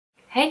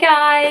Hey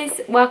guys,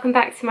 welcome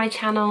back to my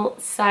channel.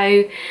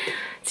 So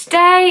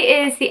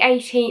today is the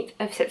 18th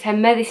of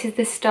September. This is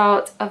the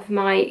start of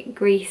my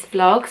Greece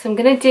vlog. So I'm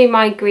going to do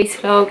my Greece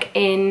vlog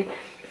in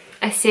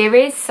a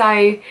series. So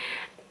I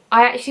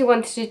actually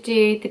wanted to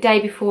do the day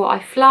before I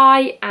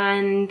fly,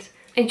 and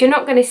you're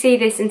not going to see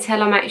this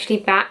until I'm actually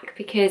back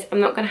because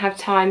I'm not going to have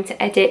time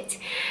to edit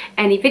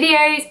any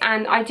videos.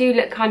 And I do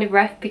look kind of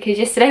rough because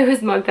yesterday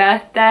was my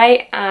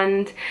birthday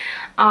and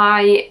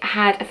I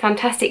had a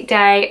fantastic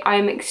day.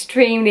 I'm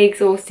extremely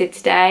exhausted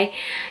today.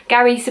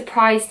 Gary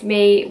surprised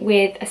me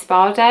with a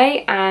spa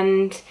day,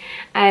 and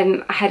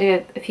I had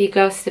a few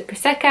glasses of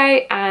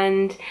Prosecco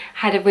and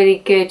had a really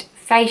good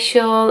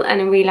facial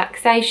and a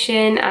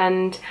relaxation,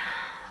 and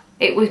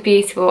it was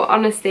beautiful.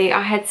 Honestly,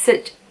 I had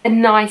such a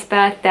nice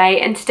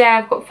birthday. And today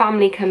I've got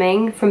family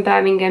coming from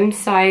Birmingham,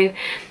 so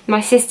my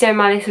sister and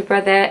my little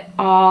brother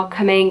are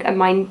coming, and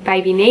my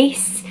baby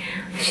niece.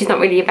 She's not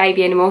really a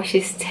baby anymore,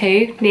 she's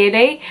 2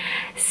 nearly,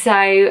 so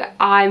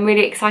I'm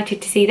really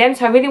excited to see them.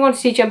 So I really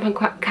wanted to jump on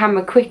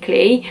camera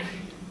quickly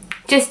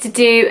just to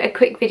do a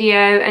quick video,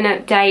 an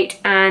update,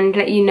 and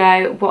let you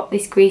know what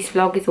this Greece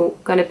vlog is all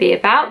going to be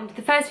about. And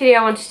the first video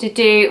I wanted to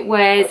do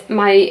was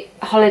my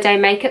holiday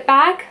makeup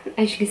bag.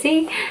 As you can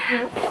see,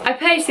 I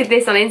posted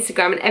this on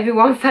Instagram and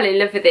everyone fell in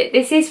love with it.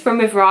 This is from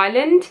River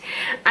Island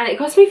and it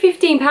cost me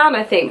 £15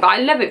 I think, but I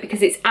love it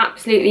because it's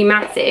absolutely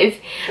massive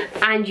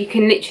and you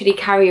can literally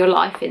carry your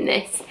life in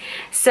this.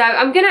 So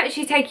I'm going to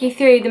actually take you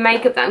through the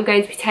makeup that I'm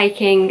going to be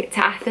taking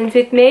to Athens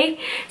with me.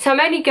 So I'm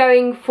only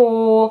going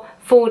for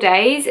 4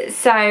 days.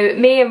 So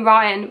me and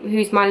Ryan,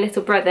 who's my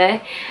little brother,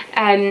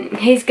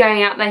 he's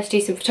going out there to do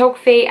some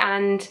photography,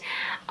 and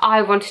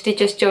I wanted to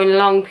just join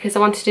along because I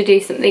wanted to do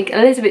something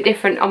a little bit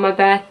different on my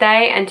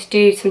birthday and to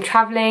do some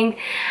travelling.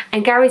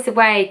 And Gary's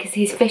away because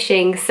he's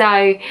fishing,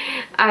 so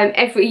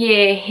every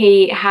year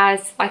he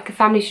has like a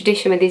family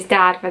tradition with his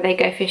dad where they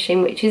go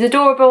fishing, which is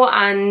adorable,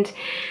 and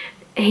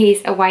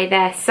he's away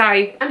there. So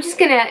I'm just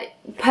gonna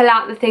pull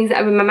out the things that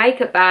are in my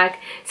makeup bag.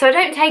 So I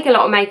don't take a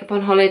lot of makeup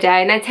on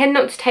holiday, and I tend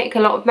not to take a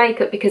lot of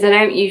makeup because I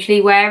don't usually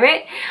wear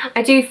it.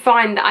 I do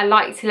find that I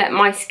like to let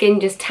my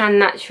skin just tan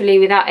naturally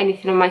without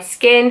anything on my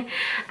skin,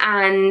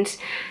 and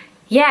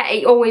yeah,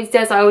 it always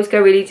does. I always go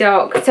really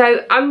dark.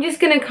 So I'm just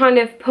going to kind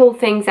of pull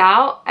things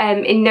out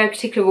in no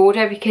particular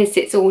order because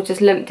it's all just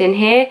lumped in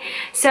here.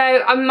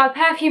 So my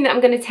perfume that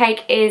I'm going to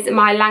take is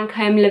my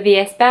Lancome La Vie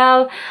Est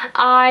Belle.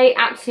 I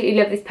absolutely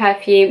love this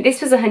perfume.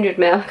 This was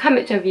 100ml. Look how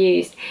much I've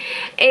used.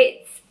 It's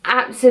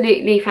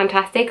absolutely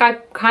fantastic. I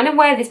kind of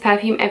wear this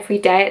perfume every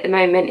day at the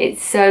moment.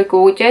 It's so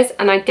gorgeous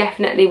and I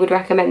definitely would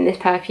recommend this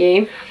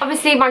perfume.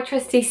 Obviously my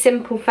trusty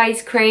Simple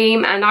face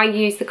cream, and I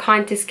use the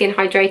Kind to Skin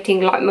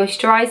Hydrating Light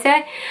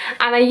Moisturiser,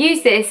 and I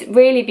use this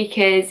really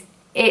because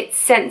it's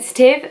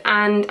sensitive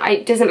and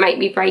it doesn't make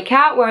me break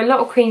out, where a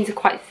lot of creams are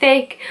quite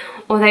thick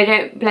or they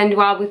don't blend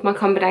well with my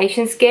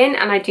combination skin,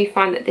 and I do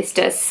find that this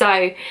does.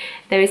 So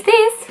there is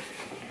this.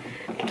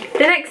 The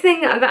next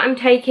thing that I'm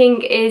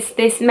taking is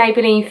this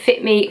Maybelline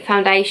Fit Me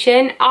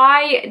foundation.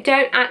 I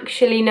don't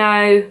actually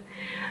know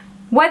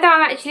whether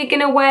I'm actually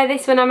going to wear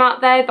this when I'm out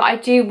there, but I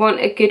do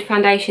want a good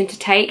foundation to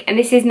take, and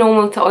this is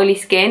normal to oily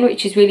skin,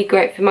 which is really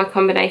great for my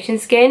combination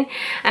skin,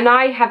 and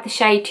I have the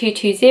shade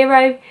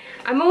 220.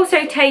 I'm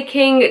also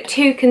taking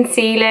 2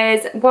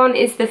 concealers. One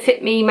is the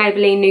Fit Me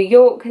Maybelline New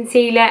York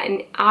concealer,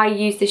 and I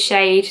use the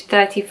shade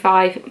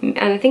 35, and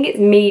I think it's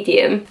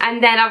medium.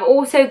 And then I've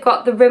also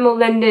got the Rimmel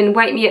London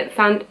Wake Me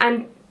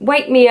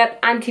Up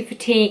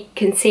Anti-Fatigue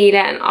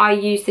concealer, and I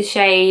use the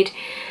shade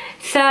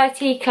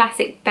 30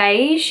 Classic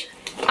Beige.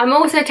 I'm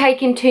also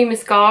taking 2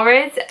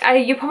 mascaras.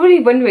 You're probably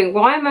wondering,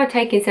 why am I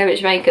taking so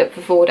much makeup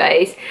for 4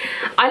 days?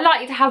 I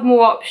like to have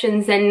more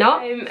options than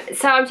not.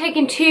 So I'm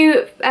taking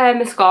 2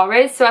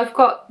 mascaras. So I've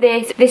got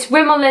this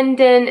Rimmel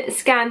London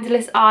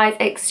Scandalous Eyes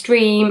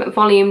Extreme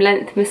Volume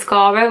Length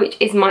Mascara, which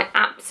is my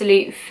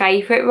absolute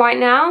favourite right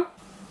now.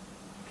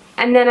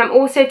 And then I'm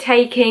also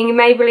taking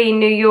Maybelline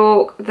New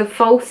York The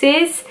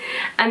Falsies,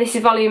 and this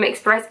is Volume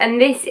Express,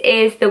 and this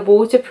is the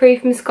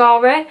waterproof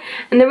mascara.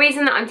 And the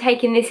reason that I'm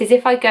taking this is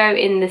if I go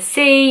in the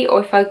sea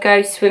or if I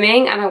go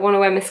swimming and I want to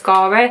wear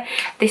mascara,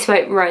 this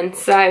won't run.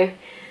 So,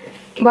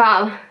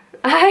 well,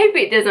 I hope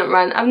it doesn't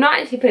run. I've not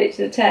actually put it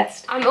to the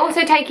test. I'm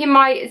also taking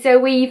my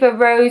Zoeva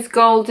Rose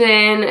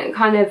Golden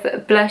kind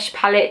of blush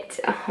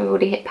palette. Oh, I've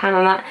already hit pan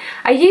on that.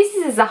 I use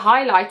this as a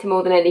highlighter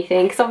more than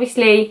anything because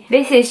obviously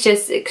this is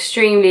just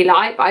extremely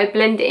light, but I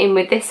blend it in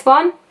with this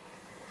one.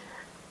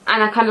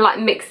 And I kind of like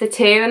mix the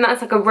two, and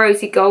that's like a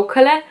rosy gold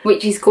colour,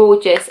 which is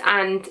gorgeous,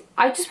 and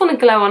I just want to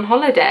glow on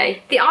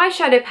holiday. The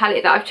eyeshadow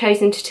palette that I've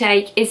chosen to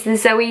take is the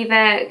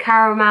Zoeva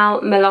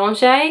Caramel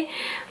Melange,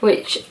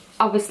 which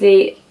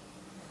obviously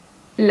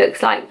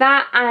looks like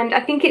that, and I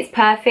think it's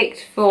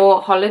perfect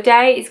for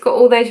holiday. It's got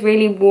all those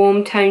really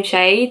warm tone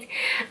shades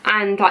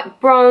and like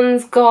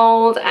bronze,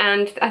 gold,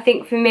 and I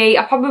think for me,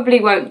 I probably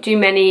won't do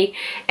many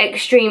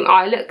extreme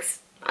eye looks.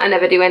 I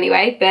never do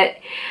anyway, but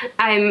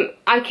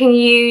I can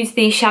use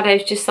these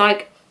shadows just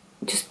like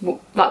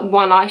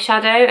one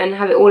eyeshadow and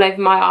have it all over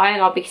my eye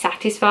and I'll be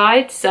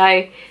satisfied.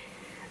 So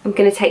I'm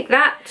going to take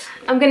that.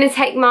 I'm going to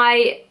take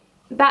my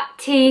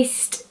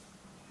Baptiste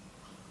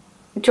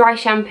dry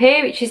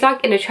shampoo, which is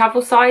like in a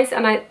travel size,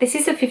 and this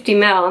is a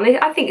 50ml, and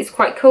I think it's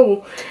quite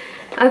cool.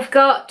 I've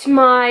got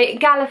my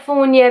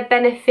California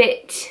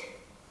Benefit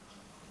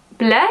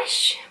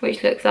blush,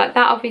 which looks like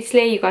that.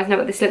 Obviously you guys know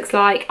what this looks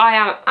like. I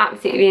am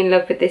absolutely in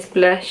love with this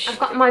blush. I've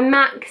got my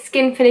MAC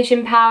skin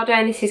finishing powder,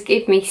 and this is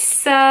Give Me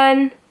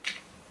Sun,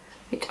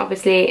 which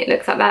obviously it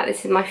looks like that.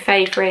 This is my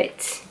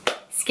favourite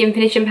skin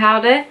finishing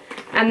powder.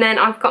 And then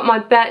I've got my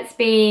Burt's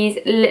Bees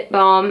lip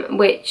balm,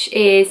 which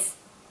is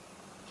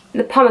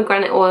the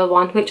pomegranate oil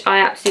one, which I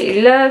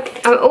absolutely love.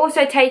 I'm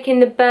also taking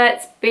the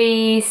Burt's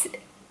Bees,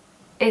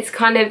 it's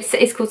called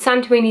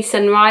Santorini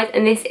Sunrise,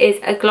 and this is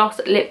a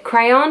gloss lip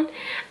crayon,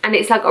 and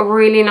it's like a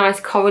really nice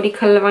corally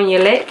colour on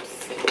your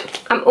lips.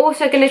 I'm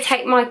also going to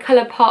take my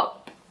Colourpop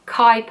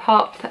Kai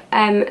Pop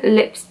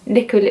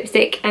liquid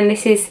lipstick, and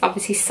this is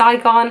obviously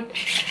Saigon.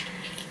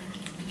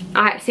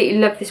 I absolutely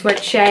love this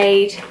red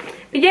shade.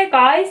 But yeah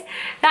guys,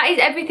 that is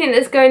everything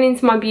that's going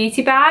into my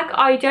beauty bag.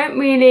 I don't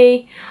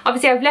really,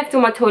 obviously I've left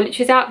all my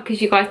toiletries out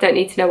because you guys don't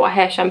need to know what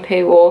hair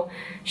shampoo or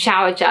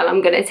shower gel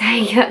I'm going to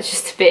take. That's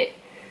just a bit,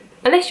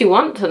 unless you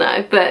want to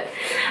know. But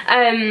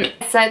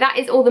so that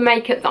is all the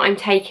makeup that I'm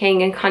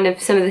taking and kind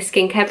of some of the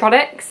skincare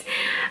products.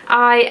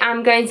 I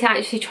am going to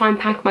actually try and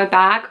pack my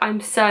bag. I'm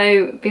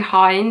so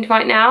behind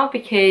right now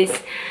because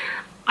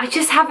I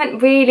just haven't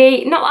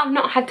really, not that I've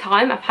not had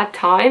time, I've had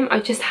time, I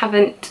just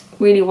haven't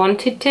really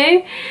wanted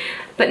to.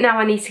 But now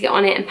I need to get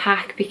on it and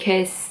pack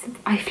because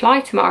I fly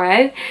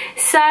tomorrow.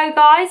 So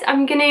guys,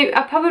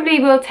 I probably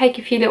will take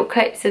a few little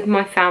clips of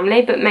my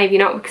family, but maybe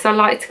not, because I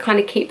like to kind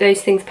of keep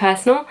those things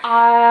personal.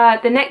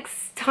 The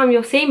next time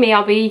you'll see me,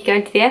 I'll be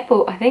going to the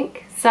airport, I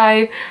think.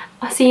 So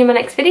I'll see you in my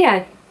next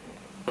video.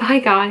 Bye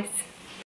guys.